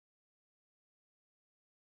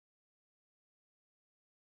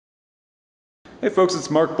Hey folks, it's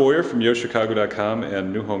Mark Boyer from YoChicago.com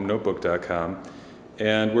and NewHomeNotebook.com,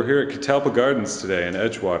 and we're here at Catalpa Gardens today in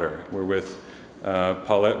Edgewater. We're with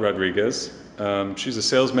Paulette Rodriguez. She's a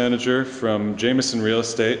sales manager from Jameson Real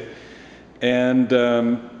Estate, and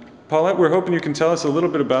Paulette, we're hoping you can tell us a little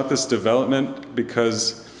bit about this development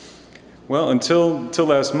because, well, until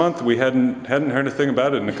last month we hadn't heard a thing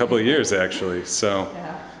about it in a couple of years actually. So. Yeah.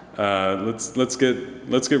 Let's get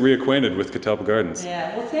reacquainted with Catalpa Gardens.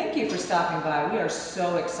 Yeah, well, thank you for stopping by. We are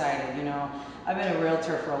so excited. You know, I've been a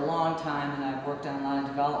realtor for a long time and I've worked on a lot of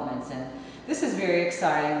developments, and this is very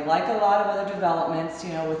exciting. Like a lot of other developments,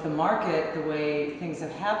 you know, with the market, the way things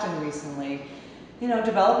have happened recently, you know,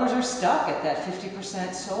 developers are stuck at that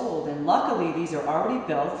 50% sold, and luckily these are already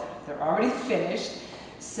built, they're already finished.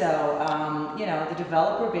 So, you know, the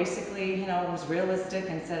developer basically, you know, was realistic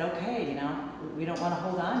and said, okay, you know, we don't want to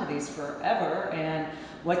hold on to these forever, and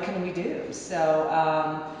what can we do? So,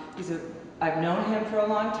 I've known him for a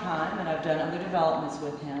long time, and I've done other developments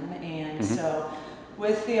with him, and so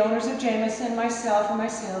with the owners of Jameson, myself, and my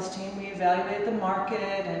sales team, we evaluated the market,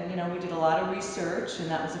 and, you know, we did a lot of research, and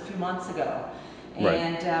that was a few months ago.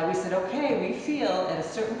 And we said, okay, we feel at a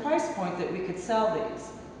certain price point that we could sell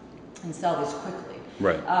these, and sell these quickly.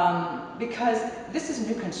 Right. Because this is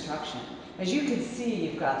new construction. As you can see,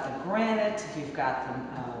 you've got the granite, you've got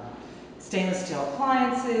the stainless steel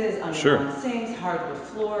appliances, underground sinks, hardwood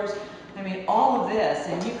floors. I mean, all of this,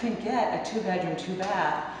 and you can get a 2-bedroom,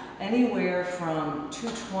 2-bath anywhere from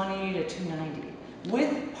 $220 to $290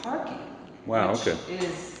 with parking. Wow. Which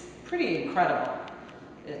is pretty incredible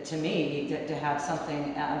to me to have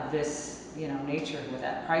something of this, you know, nature with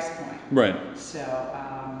that price point. Right. So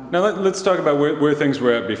now let's talk about where things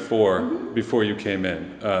were at before you came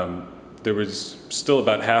in. There was still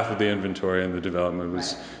about half of the inventory in the development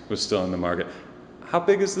was still in the market. How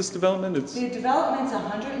big is this development? The development's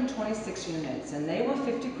 126 units, and they were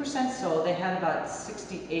 50% sold. They had about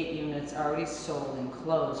 68 units already sold and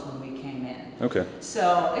closed when we came in. Okay.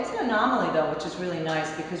 So it's an anomaly though, which is really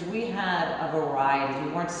nice because we had a variety.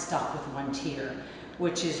 We weren't stuck with one tier,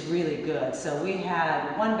 which is really good. So we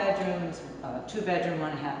had 1 bedroom, 2 bedroom,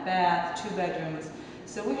 1.5 bath, 2 bedrooms.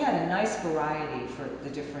 So we had a nice variety for the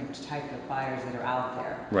different type of buyers that are out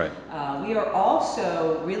there. Right. We are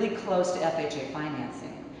also really close to FHA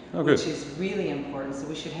financing, which is really important. So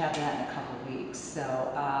we should have that in a couple of weeks. So,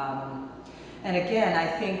 and again, I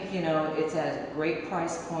think, you know, it's at a great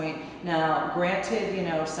price point. Now, granted, you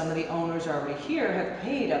know, some of the owners already here have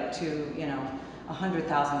paid up to, you know,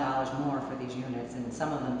 $100,000 more for these units, and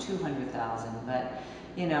some of them $200,000. But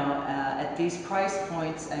you know, at these price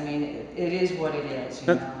points, I mean, it is what it is.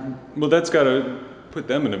 You know. Well, that's got to put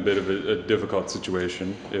them in a bit of a difficult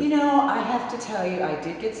situation. You know, I have to tell you, I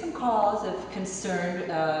did get some calls of concerned,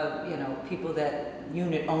 you know,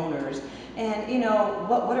 unit owners, and you know,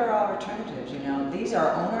 what are our alternatives? You know, these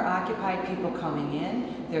are owner-occupied people coming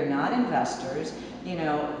in. They're not investors. You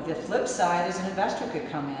know, the flip side is an investor could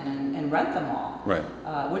come in and rent them all, right?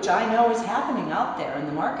 Which I know is happening out there in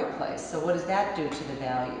the marketplace. So what does that do to the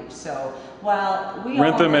value? So while we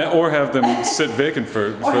rent them or have them sit vacant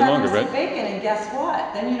for longer, right? Or have them sit vacant, and guess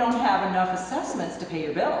what? Then you don't have enough assessments to pay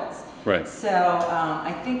your bills. Right. So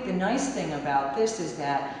I think the nice thing about this is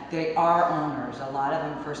that they are owners. A lot of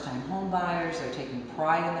them first-time home buyers. They're taking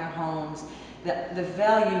pride in their homes. The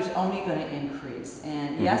value is only going to increase.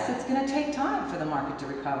 And yes, it's going to take time for the market to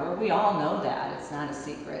recover. We all know that. It's not a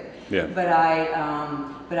secret. Yeah. But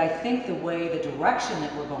I think the way, the direction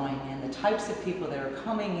that we're going in, the types of people that are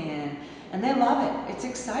coming in, and they love it. It's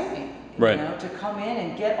exciting. Right. You know, to come in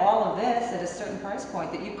and get all of this at a certain price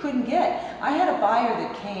point that you couldn't get. I had a buyer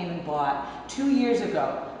that came and bought 2 years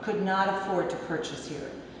ago, could not afford to purchase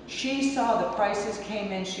here. She saw the prices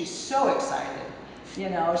came in, she's so excited. You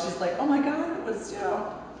know, she's like, oh my God, it was, you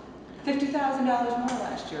know, $50,000 more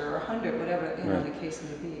last year, or 100, whatever, you know, the case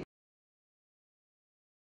may be.